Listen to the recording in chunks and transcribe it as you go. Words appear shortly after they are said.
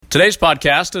Today's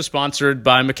podcast is sponsored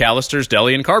by McAllister's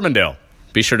Deli in Carbondale.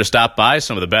 Be sure to stop by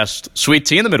some of the best sweet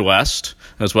tea in the Midwest,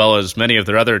 as well as many of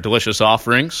their other delicious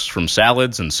offerings, from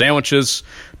salads and sandwiches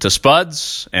to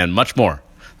spuds and much more.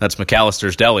 That's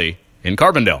McAllister's Deli in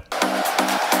Carbondale.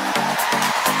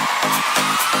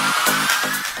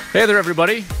 Hey there,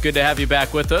 everybody. Good to have you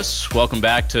back with us. Welcome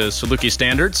back to Saluki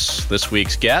Standards. This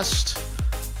week's guest,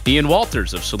 Ian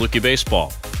Walters of Saluki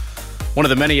Baseball. One of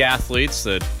the many athletes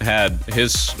that had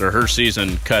his or her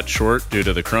season cut short due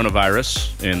to the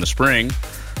coronavirus in the spring.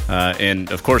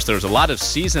 And, of course, there was a lot of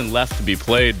season left to be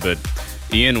played, but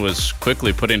Ian was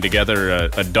quickly putting together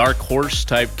a dark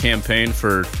horse-type campaign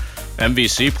for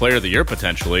MVC Player of the Year,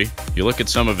 potentially. You look at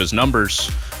some of his numbers,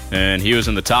 and he was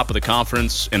in the top of the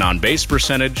conference in on-base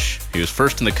percentage. He was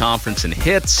first in the conference in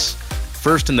hits,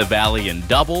 first in the Valley in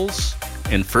doubles,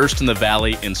 and first in the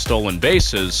Valley in stolen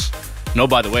bases. No,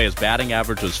 by the way, his batting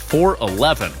average was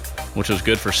 .411, which was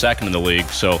good for second in the league.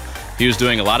 So he was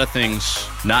doing a lot of things,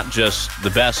 not just the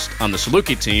best on the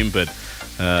Saluki team, but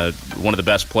one of the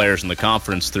best players in the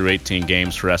conference through 18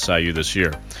 games for SIU this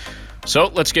year. So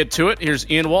let's get to it. Here's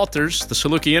Ian Walters, the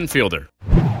Saluki infielder.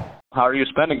 How are you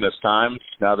spending this time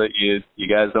now that you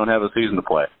guys don't have a season to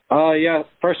play? Yeah,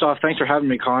 first off, thanks for having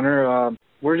me, Connor.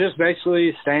 We're just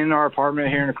basically staying in our apartment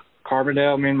here in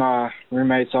Carbondale. Me and my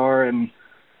roommates are, and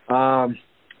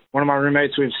one of my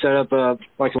roommates, we've set up a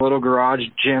little garage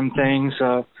gym thing.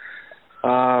 So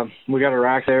we got a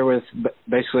rack there with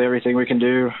basically everything we can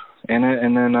do in it.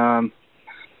 And then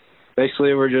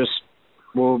basically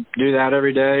we'll do that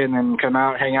every day and then come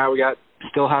out, hang out. We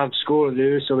still have school to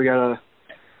do, so we got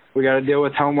to deal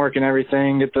with homework and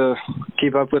everything, get to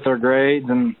keep up with our grades,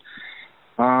 and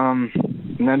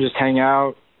then just hang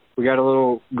out. We got a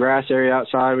little grass area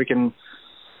outside. We can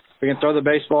throw the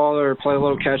baseball or play a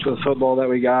little catch with the football that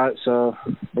we got. So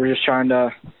we're just trying to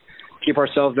keep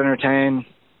ourselves entertained,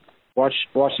 watch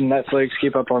some Netflix,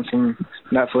 keep up on some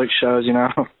Netflix shows, you know.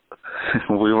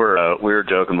 We were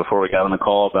joking before we got on the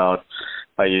call about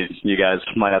how you guys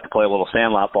might have to play a little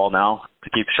sandlot ball now to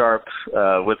keep sharp.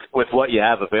 With what you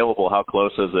have available, how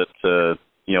close is it to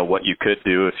what you could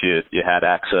do if you had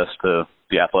access to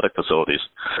the athletic facilities?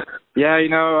 Yeah,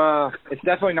 it's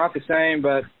definitely not the same,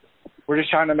 but we're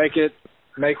just trying to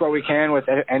make what we can with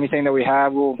anything that we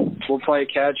have. We'll play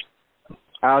catch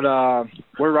out.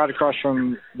 We're right across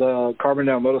from the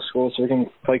Carbondale Middle School, so we can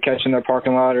play catch in their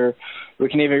parking lot, or we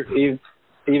can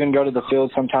even go to the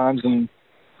field sometimes and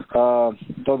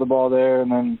throw the ball there,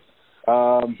 and then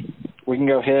we can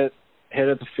go hit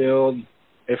at the field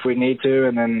if we need to.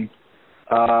 And then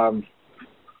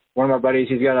one of my buddies,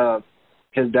 his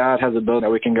dad has a building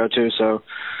that we can go to, so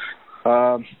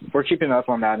we're keeping up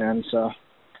on that end. So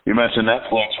you mentioned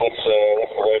Netflix. What's the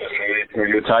latest? Are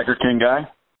you a Tiger King guy?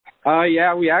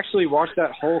 Yeah, we actually watched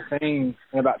that whole thing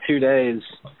in about 2 days.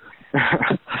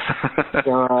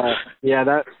 So yeah,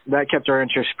 that kept our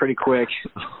interest pretty quick.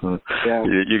 Yeah.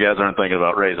 You guys aren't thinking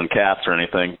about raising cats or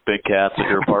anything? Big cats at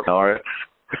your apartment, all right?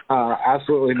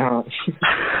 Absolutely not.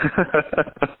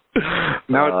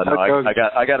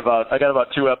 I got about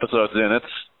 2 episodes in.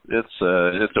 It's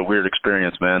a weird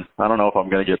experience, man. I don't know if I'm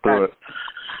gonna get through it.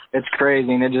 It's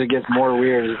crazy, and it just gets more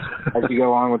weird as you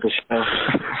go on with the show.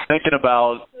 Thinking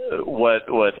about what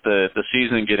the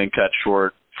season getting cut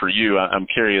short for you, I'm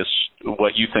curious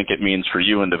what you think it means for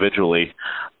you individually.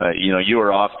 You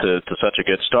were off to such a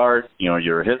good start. You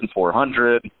were hitting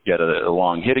 .400. You had a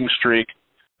long hitting streak.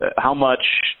 How much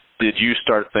did you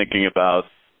start thinking about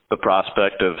the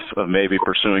prospect of maybe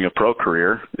pursuing a pro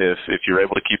career if you're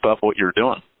able to keep up what you're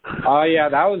doing? Yeah,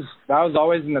 that was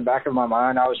always in the back of my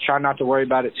mind. I was trying not to worry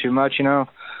about it too much,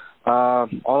 All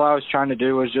I was trying to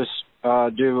do was just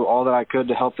do all that I could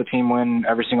to help the team win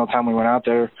every single time we went out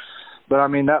there. But I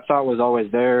mean, that thought was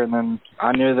always there, and then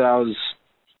I knew that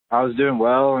I was doing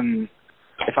well, and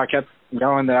if I kept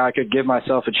going, that I could give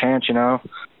myself a chance,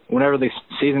 Whenever the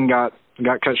season got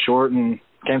cut short and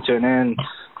came to an end,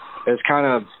 it's kind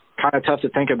of tough to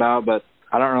think about, but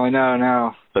I don't really know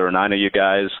now. There were 9 of you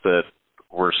guys that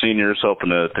were seniors hoping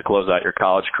to close out your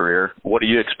college career. What do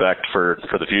you expect for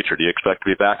the future? Do you expect to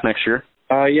be back next year?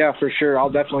 Yeah, for sure. I'll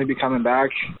definitely be coming back.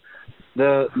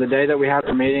 The day that we had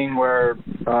the meeting where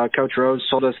Coach Rhodes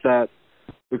told us that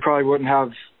we probably wouldn't have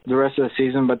the rest of the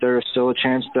season, but there was still a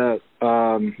chance that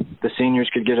the seniors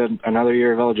could get another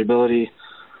year of eligibility.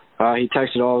 He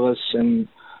texted all of us and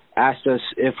asked us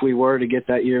if we were to get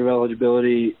that year of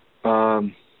eligibility,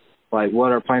 what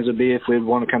our plans would be if we'd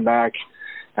want to come back.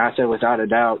 And I said without a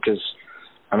doubt, because,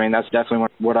 that's definitely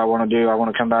what I want to do. I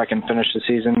want to come back and finish the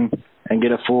season and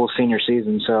get a full senior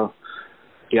season. So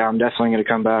yeah, I'm definitely going to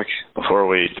come back. Before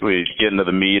we get into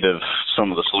the meat of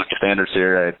some of the Saluki standards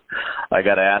here, I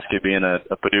got to ask you, being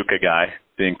a Paducah guy,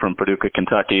 being from Paducah,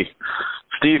 Kentucky,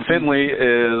 Steve Finley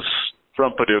is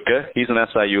from Paducah. He's an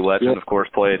SIU legend, of course,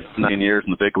 played 9 years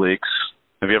in the big leagues.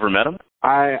 Have you ever met him?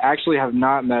 I actually have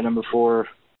not met him before.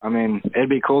 I mean, it'd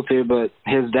be cool to, but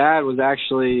his dad was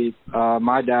actually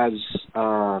my dad's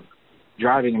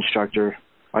driving instructor,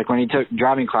 like when he took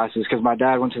driving classes, because my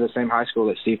dad went to the same high school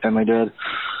that Steve Finley did,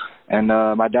 and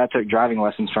my dad took driving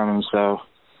lessons from him. So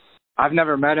I've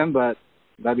never met him, but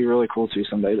that'd be really cool to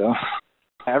someday, though.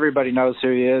 Everybody knows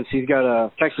who he is. He's got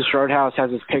a Texas Roadhouse,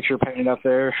 has his picture painted up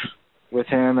there with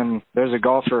him, and there's a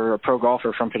pro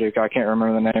golfer from Paducah. I can't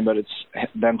remember the name, but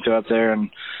it's them two up there. And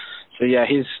so, yeah,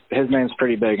 his name's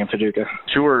pretty big in Paducah.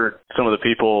 Who were some of the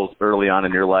people early on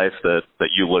in your life that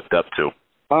you looked up to?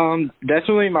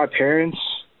 Definitely my parents.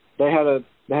 They had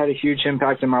a huge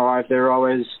impact in my life. They were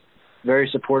always very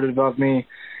supportive of me.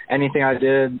 Anything I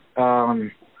did,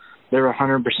 they were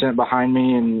 100% behind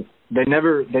me, and they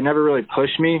never really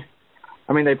pushed me.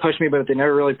 I mean, they pushed me, but they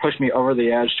never really pushed me over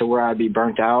the edge to where I'd be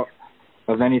burnt out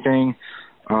of anything.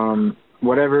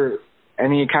 Whatever,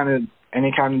 any kind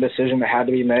of decision that had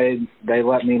to be made, they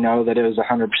let me know that it was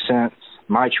 100%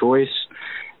 my choice,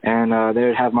 and they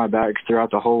would have my back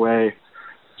throughout the whole way.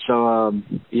 So,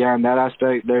 yeah, in that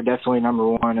aspect, they're definitely number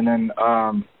one. And then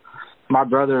my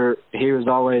brother, he was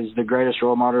always the greatest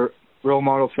role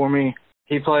model for me.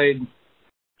 He played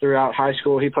throughout high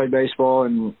school. He played baseball,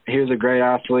 and he was a great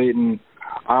athlete, and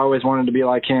I always wanted to be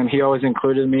like him. He always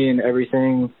included me in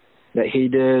everything that he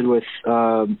did with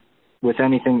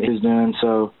anything that he was doing.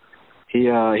 So he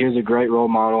was a great role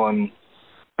model and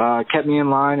kept me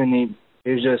in line, and he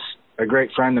was just a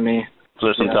great friend to me. Is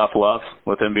there some tough love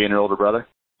with him being your older brother?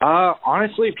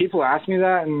 Honestly, people ask me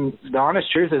that, and the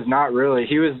honest truth is not really.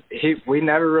 We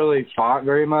never really fought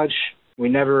very much. We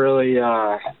never really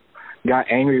got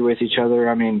angry with each other.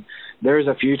 I mean, there was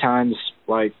a few times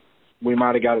like we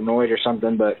might have got annoyed or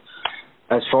something, but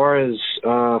as far as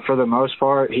for the most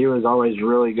part, he was always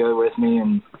really good with me,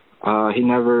 and he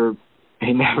never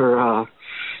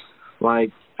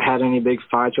like had any big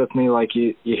fights with me like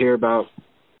you hear about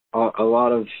a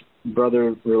lot of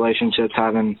brother relationships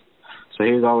having. So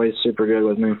he was always super good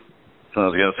with me. I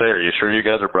was going to say, are you sure you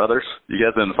guys are brothers? You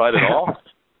guys didn't fight at all?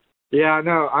 Yeah,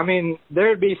 no. I mean,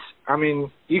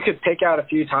 you could pick out a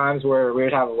few times where we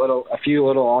would have a few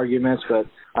little arguments, but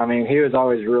I mean, he was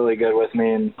always really good with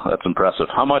me. And that's impressive.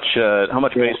 How much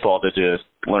baseball did you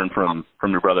learn from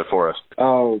your brother Forrest?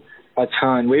 Oh, a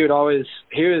ton. We would always.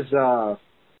 He was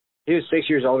 6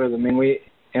 years older than me.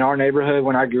 In our neighborhood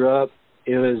when I grew up,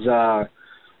 it was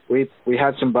we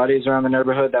had some buddies around the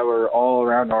neighborhood that were all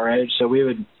around our age, so we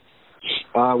would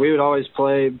always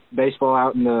play baseball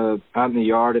out in the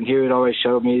yard, and he would always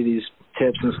show me these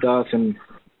tips and stuff, and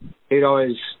he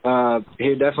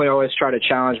would definitely always try to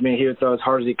challenge me. He would throw as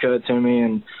hard as he could to me,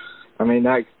 and I mean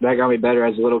that got me better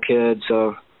as a little kid.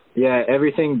 So yeah,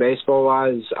 everything baseball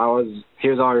wise, he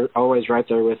was always right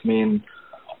there with me and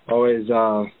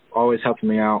always helping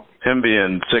me out. Him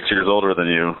being 6 years older than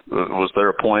you, was there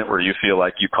a point where you feel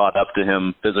like you caught up to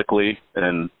him physically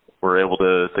and were able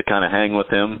to kind of hang with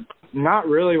him? Not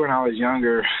really when I was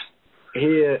younger. He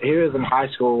was in high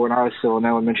school when I was still in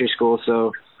elementary school,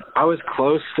 so I was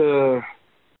close to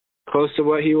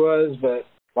what he was, but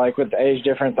like with the age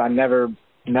difference, I never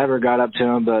got up to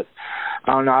him. But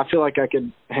I don't know. I feel like I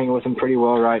could hang with him pretty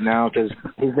well right now because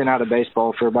he's been out of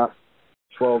baseball for about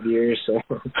 12 years. So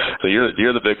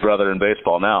you're the big brother in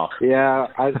baseball now. Yeah,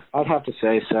 I'd have to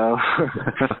say so.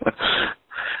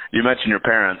 You mentioned your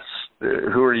parents.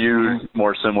 Who are you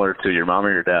more similar to, your mom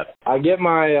or your dad? I get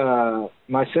my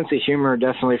sense of humor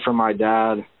definitely from my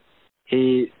dad.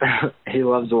 He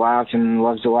loves to laugh and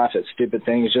loves to laugh at stupid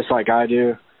things just like I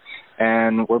do,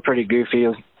 and we're pretty goofy.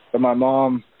 But my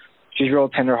mom, she's real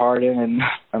tenderhearted, and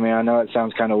I mean I know it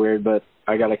sounds kind of weird, but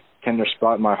I got a tender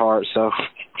spot in my heart, so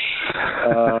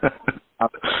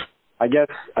I guess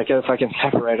I can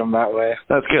separate them that way.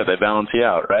 That's good. They balance you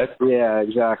out, right? Yeah,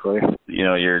 exactly. You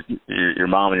know, your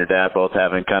mom and your dad both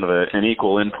having kind of an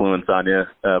equal influence on you,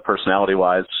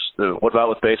 personality-wise. What about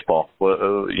with baseball?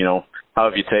 How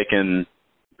have you taken,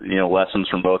 lessons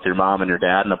from both your mom and your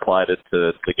dad and applied it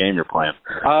to the game you're playing?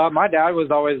 My dad was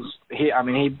always he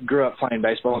grew up playing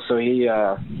baseball, so he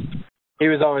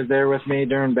was always there with me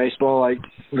during baseball, like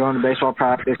going to baseball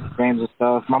practice, games and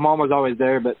stuff. My mom was always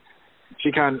there, but she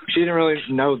didn't really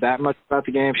know that much about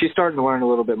the game. She's starting to learn a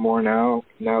little bit more now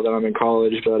that I'm in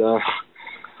college. But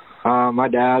my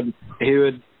dad, he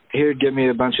would give me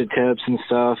a bunch of tips and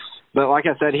stuff. But like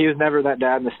I said, he was never that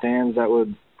dad in the stands that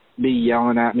would be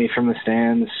yelling at me from the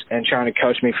stands and trying to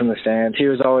coach me from the stands. He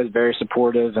was always very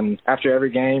supportive, and after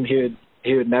every game,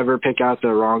 he would never pick out the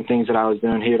wrong things that I was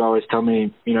doing. He would always tell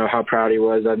me, how proud he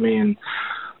was of me and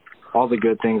all the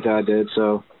good things that I did.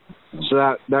 So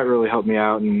that really helped me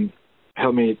out and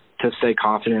helped me to stay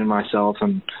confident in myself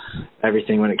and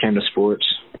everything when it came to sports.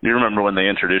 Do you remember when they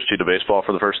introduced you to baseball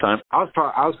for the first time? I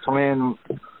was playing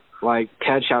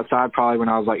catch outside probably when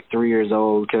I was 3 years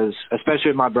old, because especially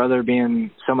with my brother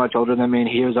being so much older than me, and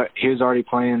he was already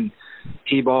playing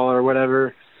t-ball or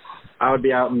whatever. I would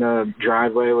be out in the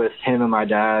driveway with him and my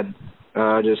dad,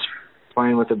 just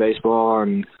playing with the baseball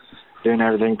and doing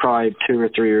everything, probably 2 or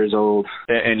 3 years old.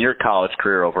 In your college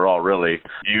career overall, really,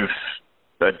 you've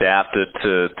adapted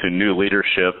to new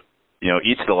leadership,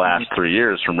 each of the last 3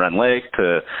 years, from Ren Lake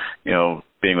to,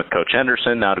 being with Coach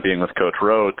Henderson, now to being with Coach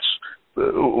Rhodes.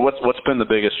 What's been the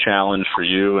biggest challenge for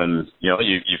you? And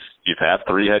you've had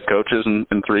 3 head coaches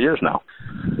in 3 years now.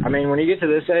 I mean, when you get to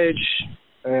this age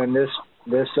and this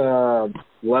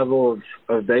level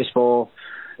of baseball,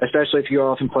 especially if you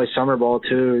go off and play summer ball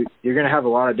too, you're going to have a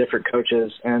lot of different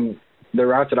coaches. And the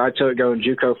route that I took, going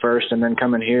JUCO first and then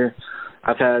coming here,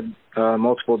 I've had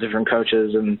multiple different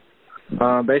coaches. And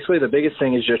basically the biggest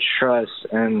thing is just trust,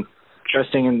 and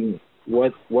trusting in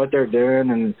what they're doing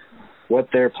and what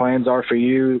their plans are for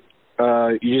you.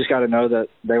 You just got to know that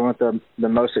they want the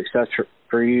most success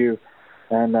for you,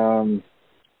 and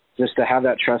just to have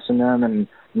that trust in them and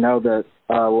know that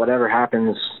whatever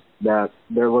happens, that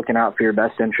they're looking out for your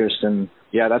best interest. And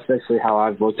yeah, that's basically how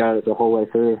I've looked at it the whole way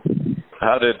through.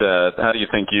 How do you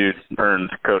think you earned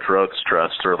Coach Rhodes'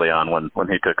 trust early on when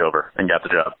he took over and got the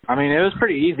job? I mean, it was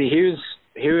pretty easy.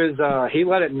 He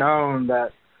let it known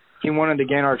that he wanted to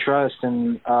gain our trust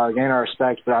and gain our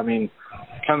respect. But I mean,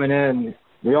 coming in,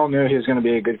 we all knew he was going to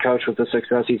be a good coach with the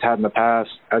success he's had in the past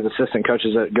as assistant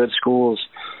coaches at good schools.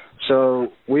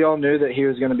 So we all knew that he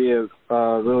was going to be a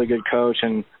really good coach,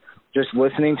 and just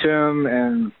listening to him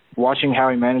and watching how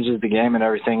he manages the game and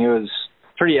everything, it was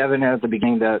pretty evident at the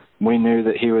beginning that we knew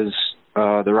that he was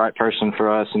the right person for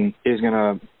us, and he's going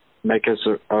to make us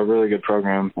a really good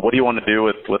program. What do you want to do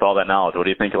with all that knowledge? What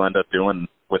do you think you'll end up doing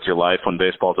with your life when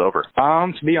baseball's over?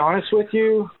 To be honest with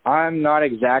you, I'm not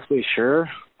exactly sure.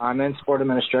 I'm in sport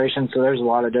administration, so there's a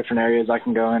lot of different areas I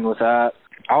can go in with that.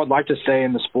 I would like to stay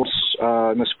in the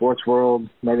sports world,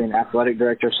 maybe an athletic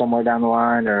director somewhere down the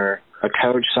line, or a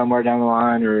coach somewhere down the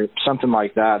line, or something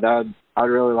like that. I'd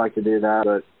really like to do that,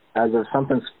 but as of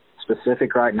something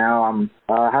specific right now,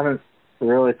 I haven't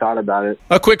really thought about it.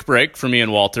 A quick break from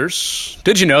Ian Walters.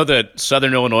 Did you know that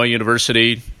Southern Illinois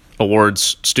University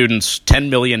awards students $10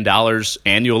 million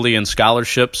annually in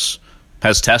scholarships,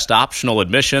 has test-optional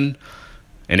admission,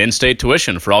 and in-state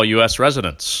tuition for all U.S.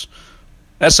 residents?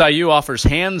 SIU offers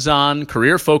hands-on,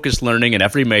 career-focused learning in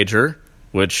every major,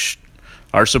 which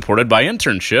are supported by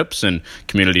internships and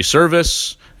community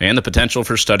service and the potential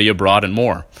for study abroad and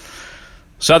more.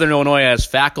 Southern Illinois has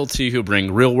faculty who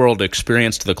bring real-world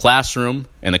experience to the classroom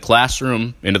and the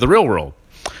classroom into the real world.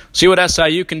 See what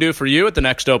SIU can do for you at the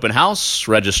next open house.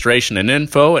 Registration and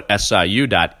info at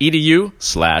siu.edu/open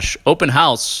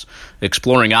house.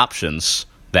 Exploring options.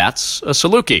 That's a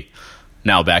Saluki.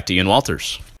 Now back to Ian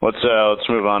Walters. Let's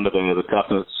move on to the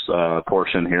toughness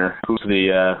portion here. Who's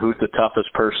the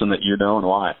toughest person that you know, and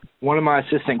why? One of my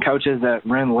assistant coaches at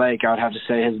Ren Lake, I would have to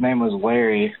say his name was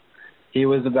Larry. He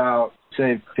was about,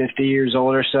 say, 50 years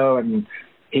old or so, and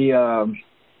he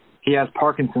has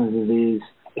Parkinson's disease.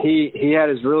 He had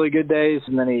his really good days,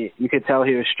 and then you could tell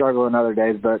he was struggling other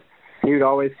days, but he would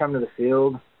always come to the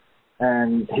field,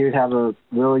 and he would have a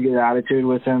really good attitude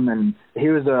with him, and he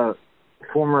was a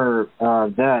former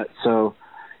vet, so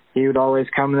he would always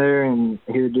come there, and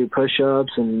he would do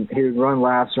push-ups, and he would run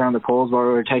laps around the poles while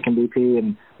we were taking BP,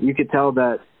 and you could tell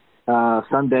that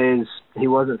some days he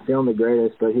wasn't feeling the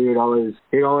greatest, but he'd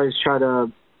always try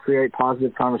to create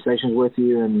positive conversations with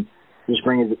you and just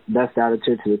bring his best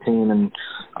attitude to the team. And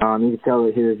you could tell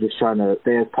that he was just trying to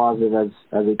stay as positive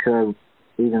as he could,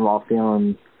 even while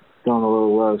feeling a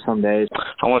little low some days.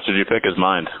 How much did you pick his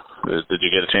mind? Did you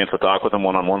get a chance to talk with him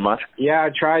one-on-one much? Yeah, I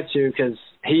tried to, because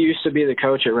he used to be the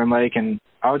coach at Ren Lake, and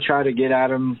I would try to get at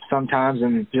him sometimes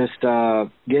and just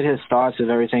get his thoughts of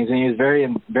everything. And he was very,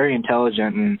 very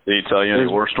intelligent. And did he tell you any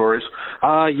war stories?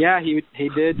 Yeah, he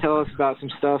did tell us about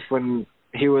some stuff when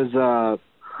he was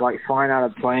flying out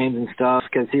of planes and stuff,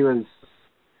 because he was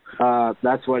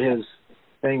that's what his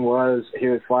thing was. He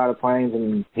would fly out of planes,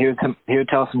 and he would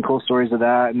tell some cool stories of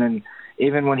that. And then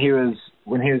even when he was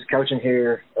coaching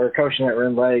here, or coaching at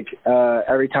Ren Lake,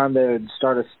 every time they would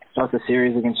start the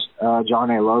series against John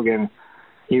A. Logan,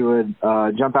 he would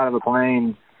jump out of a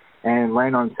plane and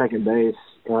land on second base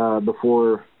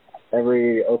before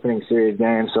every opening series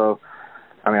game. So,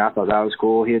 I mean, I thought that was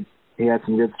cool. He had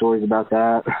some good stories about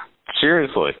that.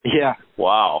 Seriously? Yeah.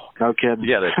 Wow. No kidding.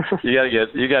 You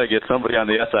gotta get somebody on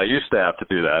the SIU staff to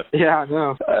do that. Yeah, I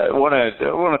know. I want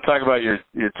to talk about your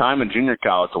time in junior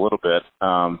college a little bit.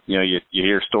 You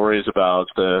hear stories about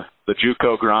the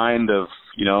JUCO grind of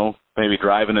maybe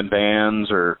driving in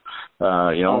vans or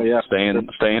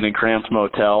staying in cramped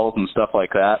motels and stuff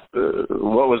like that.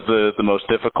 What was the most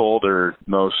difficult or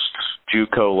most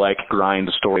JUCO-like grind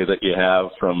story that you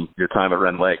have from your time at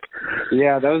Rend Lake?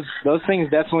 Yeah, those things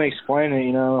definitely explain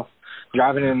it.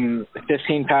 Driving in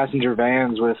 15 passenger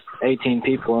vans with 18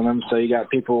 people in them, so you got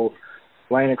people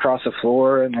laying across the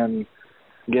floor and then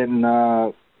getting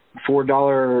 $4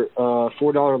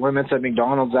 limits at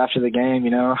McDonald's after the game.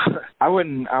 I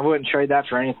wouldn't trade that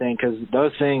for anything, because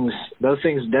those things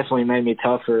definitely made me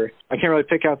tougher. I can't really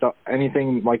pick out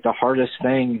anything like the hardest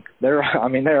thing. They're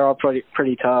all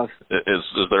pretty tough.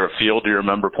 Is there a field you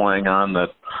remember playing on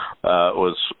that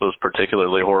was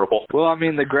particularly horrible? Well,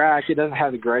 the GRAC, it doesn't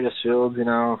have the greatest fields.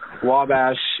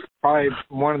 Wabash, probably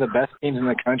one of the best teams in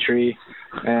the country,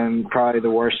 and probably the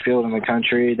worst field in the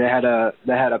country. They had a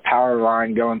power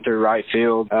line going through right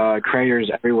field,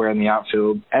 craters everywhere in the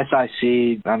outfield.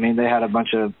 SIC, they had a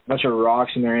bunch of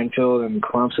rocks in their infield and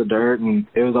clumps of dirt, and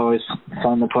it was always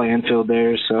fun to play infield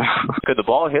there. So could the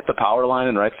ball hit the power line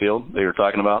in right field that you were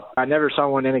talking about? I never saw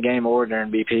one in a game or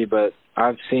during BP, but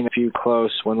I've seen a few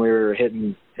close when we were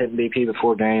hitting BP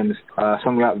before games.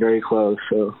 Some got very close,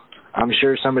 so I'm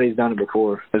sure somebody's done it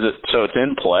before. So it's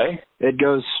in play? It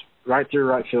goes right through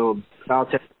right field. Foul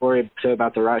territory to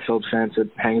about the right field fence.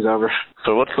 It hangs over.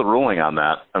 So what's the ruling on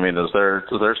that? Is there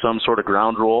some sort of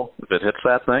ground rule if it hits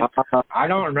that thing? I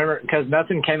don't remember, because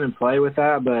nothing came in play with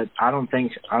that, but I don't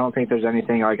think there's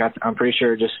anything. I'm pretty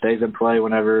sure it just stays in play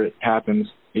whenever it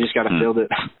happens. You just got to field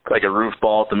it. Like a roof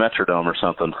ball at the Metrodome or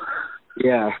something.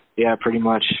 Yeah, pretty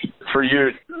much. For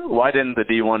you, why didn't the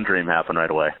D1 dream happen right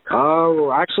away?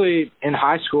 Oh, actually, in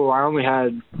high school, I only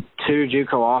had 2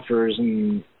 JUCO offers,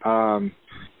 and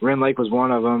Rend Lake was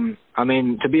one of them.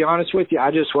 To be honest with you,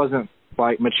 I just wasn't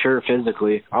mature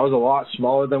physically. I was a lot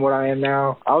smaller than what I am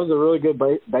now. I was a really good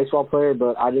baseball player,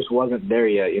 but I just wasn't there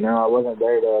yet. I wasn't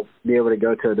there to be able to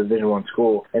go to a Division I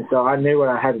school. And so I knew what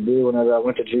I had to do whenever I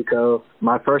went to JUCO.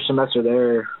 My first semester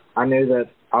there, I knew that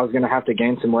I was going to have to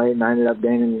gain some weight, and I ended up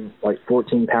gaining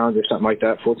 14 pounds or something like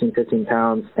that, 14, 15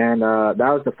 pounds. And that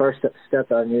was the first step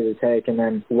that I needed to take. And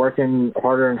then working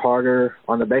harder and harder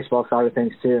on the baseball side of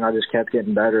things too, and I just kept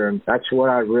getting better. And that's what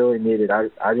I really needed. I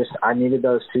needed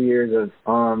those 2 years of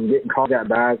getting called at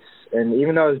bats. And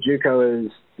even though JUCO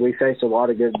we faced a lot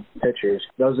of good pitchers.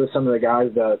 Those are some of the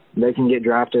guys that they can get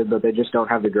drafted, but they just don't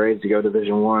have the grades to go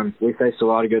Division I. We faced a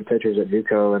lot of good pitchers at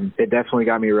JUCO, and it definitely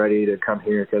got me ready to come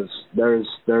here, because there's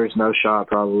no shot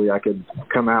probably I could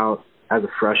come out as a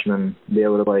freshman and be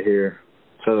able to play here.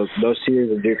 So those 2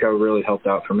 years of JUCO really helped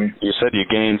out for me. You said you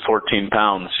gained 14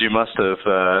 pounds. You must have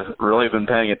really been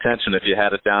paying attention if you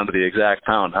had it down to the exact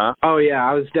pound, huh? Oh, yeah.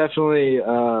 I was definitely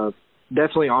on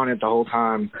it the whole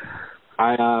time.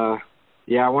 I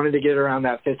wanted to get around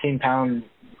that 15-pound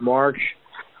mark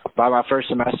by my first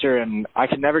semester, and I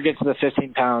could never get to the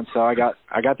 15 pounds, so I got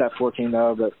that 14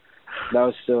 though, but that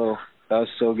was still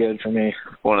good for me.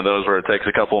 One of those where it takes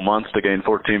a couple of months to gain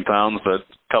 14 pounds, but a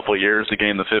couple of years to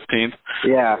gain the 15th.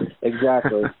 Yeah,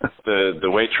 exactly.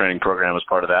 The weight training program is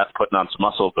part of that, putting on some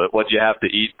muscle, but what do you have to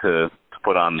eat to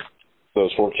put on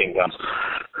those 14 pounds?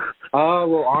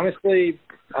 Well, honestly,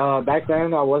 back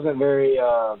then I wasn't very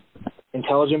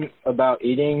intelligent about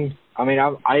eating.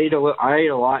 I eat a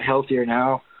lot healthier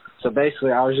now. So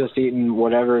basically, I was just eating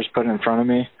whatever is put in front of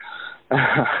me.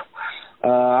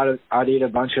 I'd eat a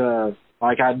bunch of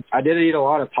I did eat a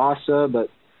lot of pasta, but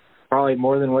probably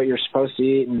more than what you're supposed to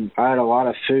eat. And I had a lot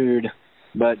of food,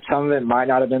 but some of it might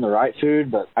not have been the right food.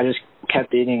 But I just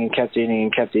kept eating and kept eating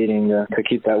and kept eating to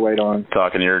keep that weight on.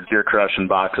 Talking you're crushing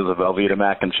boxes of Velveeta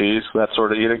mac and cheese, that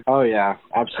sort of eating? Oh, yeah,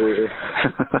 absolutely.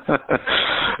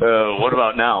 What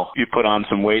about now? You put on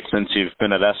some weight since you've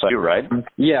been at SIU, right?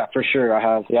 Yeah, for sure I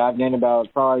have. Yeah, I've gained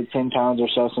about probably 10 pounds or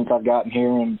so since I've gotten here,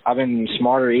 and I've been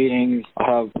smarter eating.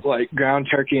 I'll have ground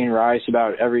turkey and rice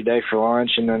about every day for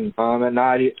lunch, and then at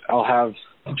night I'll have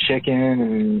chicken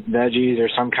and veggies or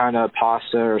some kind of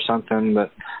pasta or something,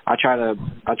 but I try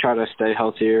to stay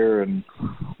healthier and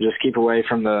just keep away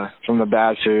from the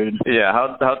bad food. Yeah,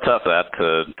 how tough that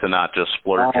to not just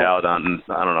splurge out on,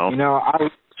 I don't know,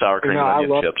 sour cream and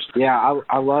onion chips. Yeah,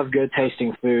 I love good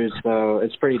tasting food, so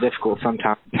it's pretty difficult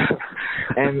sometimes.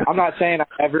 And I'm not saying I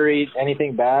ever eat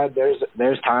anything bad.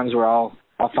 There's times where I'll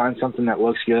I'll find something that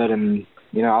looks good and,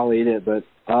 I'll eat it. But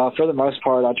for the most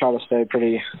part, I try to stay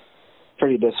pretty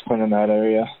disciplined in that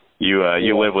area. You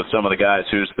live with some of the guys.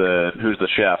 Who's the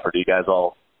chef, or do you guys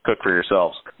all cook for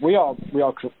yourselves? We all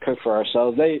cook for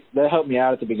ourselves. They helped me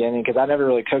out at the beginning because I never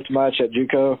really cooked much at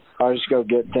JUCO. I would just go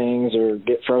get things or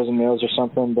get frozen meals or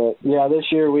something. But yeah, this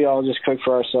year we all just cook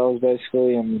for ourselves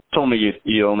basically. And you told me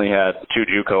you only had 2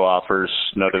 JUCO offers.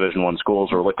 No Division I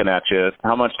schools were looking at you.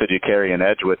 How much did you carry an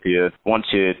edge with you once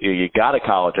you got a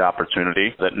college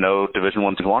opportunity that no Division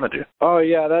I wanted you? Oh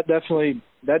yeah, that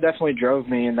definitely drove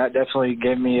me, and that definitely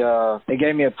gave me a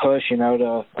push,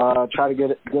 to try to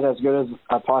get as good as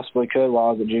I possibly could while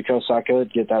I was at JUCO, so I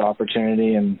could get that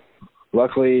opportunity. And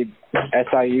luckily,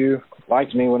 SIU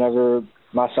liked me whenever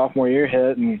my sophomore year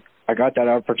hit, and I got that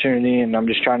opportunity, and I'm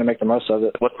just trying to make the most of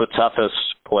it. What's the toughest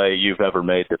play you've ever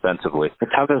made defensively? The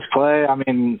toughest play,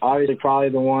 obviously probably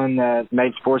the one that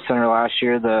made SportsCenter last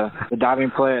year, the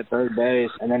diving play at third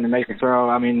base, and then to make a throw.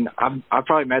 I've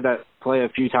probably made that play a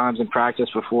few times in practice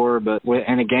before, but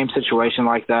in a game situation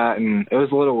like that, and it was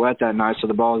a little wet that night, so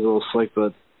the ball was a little slick,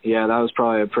 but yeah, that was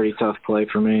probably a pretty tough play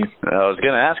for me. I was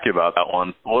going to ask you about that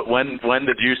one. When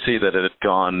did you see that it had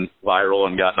gone viral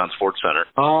and gotten on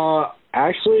SportsCenter?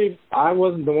 Actually, I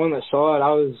wasn't the one that saw it.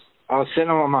 I was sitting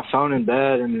on my phone in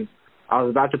bed, and I was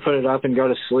about to put it up and go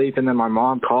to sleep, and then my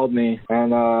mom called me,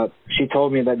 and she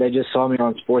told me that they just saw me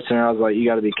on SportsCenter. I was like, you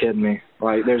got to be kidding me.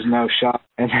 Like, there's no shot.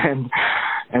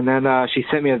 And then she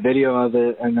sent me a video of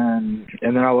it, and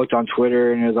then I looked on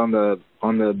Twitter, and it was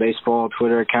on the baseball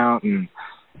Twitter account, and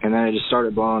then it just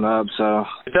started blowing up. So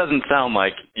it doesn't sound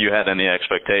like you had any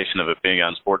expectation of it being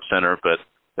on SportsCenter, but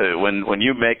when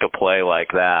you make a play like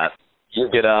that, you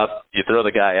get up, you throw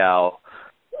the guy out.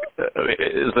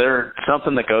 Is there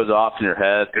something that goes off in your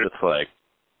head? It's like,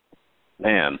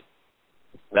 man,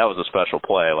 that was a special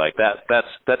play. Like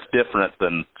that's different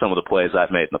than some of the plays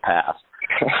I've made in the past.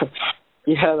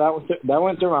 Yeah, that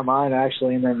went through my mind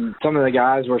actually, and then some of the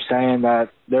guys were saying that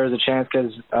there was a chance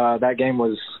because that game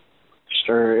was,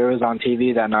 it was on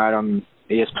TV that night on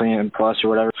ESPN Plus or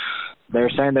whatever. They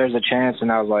were saying there's a chance, and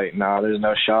I was like, no, there's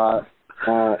no shot.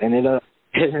 And it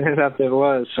ended up it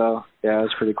was. So yeah, it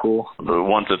was pretty cool.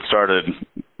 Once it started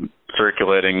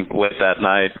circulating late that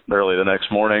night, early the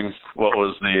next morning, what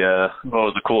was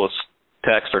the coolest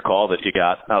text or call that you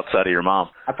got outside of your mom?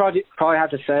 I probably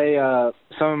have to say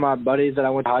some of my buddies that I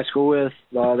went to high school with,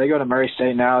 they go to Murray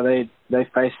State now. They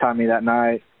FaceTimed me that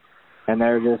night, and they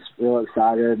were just real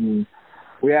excited. And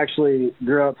we actually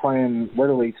grew up playing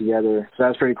Little League together, so that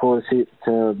was pretty cool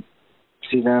to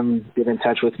see them get in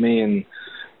touch with me, and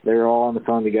they were all on the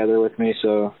phone together with me.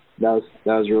 So that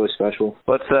was really special.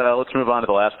 Let's move on to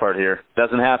the last part here.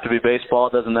 Doesn't have to be baseball.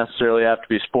 It doesn't necessarily have to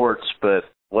be sports, but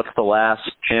what's the last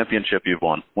championship you've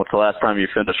won? What's the last time you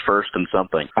finished first in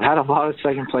something? I had a lot of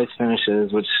second-place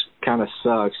finishes, which kind of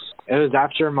sucks. It was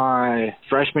after my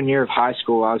freshman year of high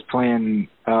school. I was playing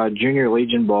junior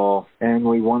Legion ball, and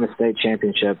we won the state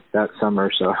championship that summer.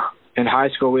 So in high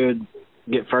school, we would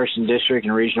get first in district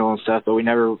and regional and stuff, but we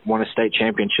never won a state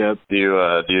championship. Do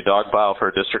you dogpile for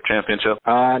a district championship?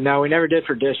 No, we never did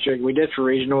for district. We did for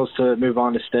regionals to move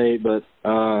on to state, but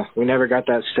we never got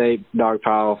that state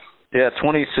dogpile. Yeah,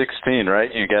 2016, right?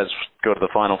 You guys go to the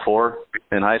Final Four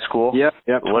in high school? Yep,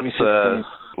 2016.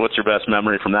 What's your best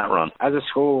memory from that run? As a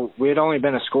school, we had only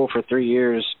been a school for 3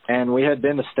 years, and we had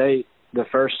been to state the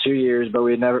first 2 years, but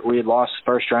we had lost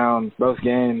first round both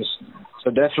games. So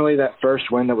definitely that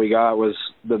first win that we got was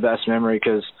the best memory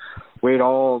because we'd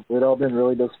all been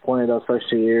really disappointed those first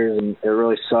 2 years, and it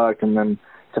really sucked. And then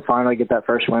to finally get that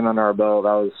first win under our belt,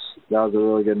 that was a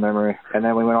really good memory. And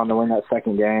then we went on to win that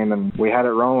second game, and we had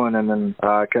it rolling, and then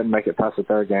couldn't make it past the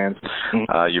third game.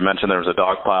 You mentioned there was a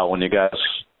dog pile when you guys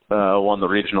won the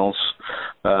regionals.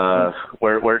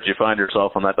 Where did you find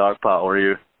yourself on that dog pile? Were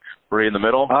you in the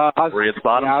middle? Were you at the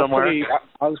bottom somewhere?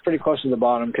 I was pretty close to the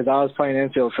bottom because I was playing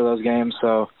infield for those games.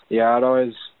 So, yeah, I'd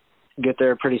always get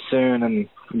there pretty soon and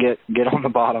get on the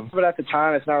bottom. But at the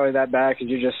time, it's not really that bad because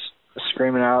you're just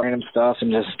screaming out random stuff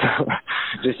and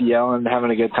just yelling, having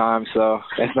a good time. So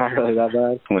it's not really that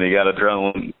bad. When you got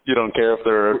adrenaline, you don't care if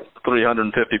there are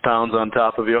 350 pounds on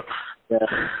top of you.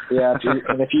 Yeah.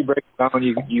 If you break it down,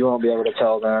 you won't be able to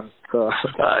tell them. So.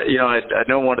 I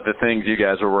know one of the things you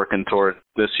guys were working toward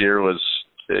this year was,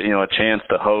 a chance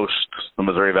to host the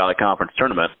Missouri Valley Conference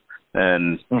tournament,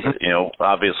 and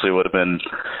obviously would have been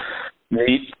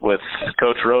neat with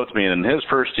Coach Rhodes being in his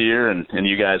first year and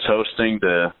you guys hosting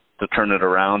to turn it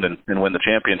around and win the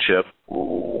championship.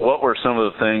 What were some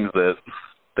of the things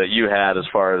that you had as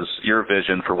far as your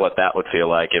vision for what that would feel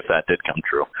like if that did come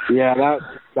true? Yeah,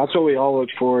 that's what we all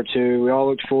looked forward to. We all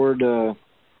looked forward to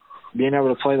being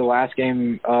able to play the last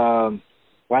game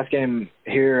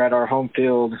here at our home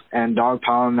field and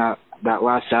dogpiling that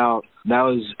last out, that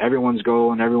was everyone's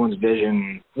goal and everyone's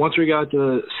vision. Once we got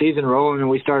the season rolling and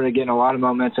we started getting a lot of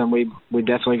momentum, we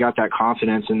definitely got that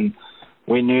confidence, and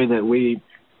we knew that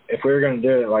if we were going to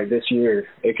do it like this year,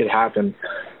 it could happen.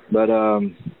 But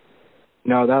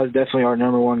no, that was definitely our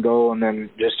number one goal, and then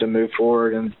just to move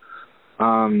forward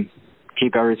and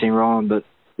keep everything rolling. But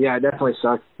yeah, it definitely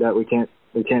sucks that we can't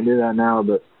do that now,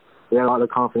 but we had a lot of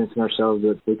confidence in ourselves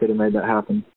that we could have made that happen.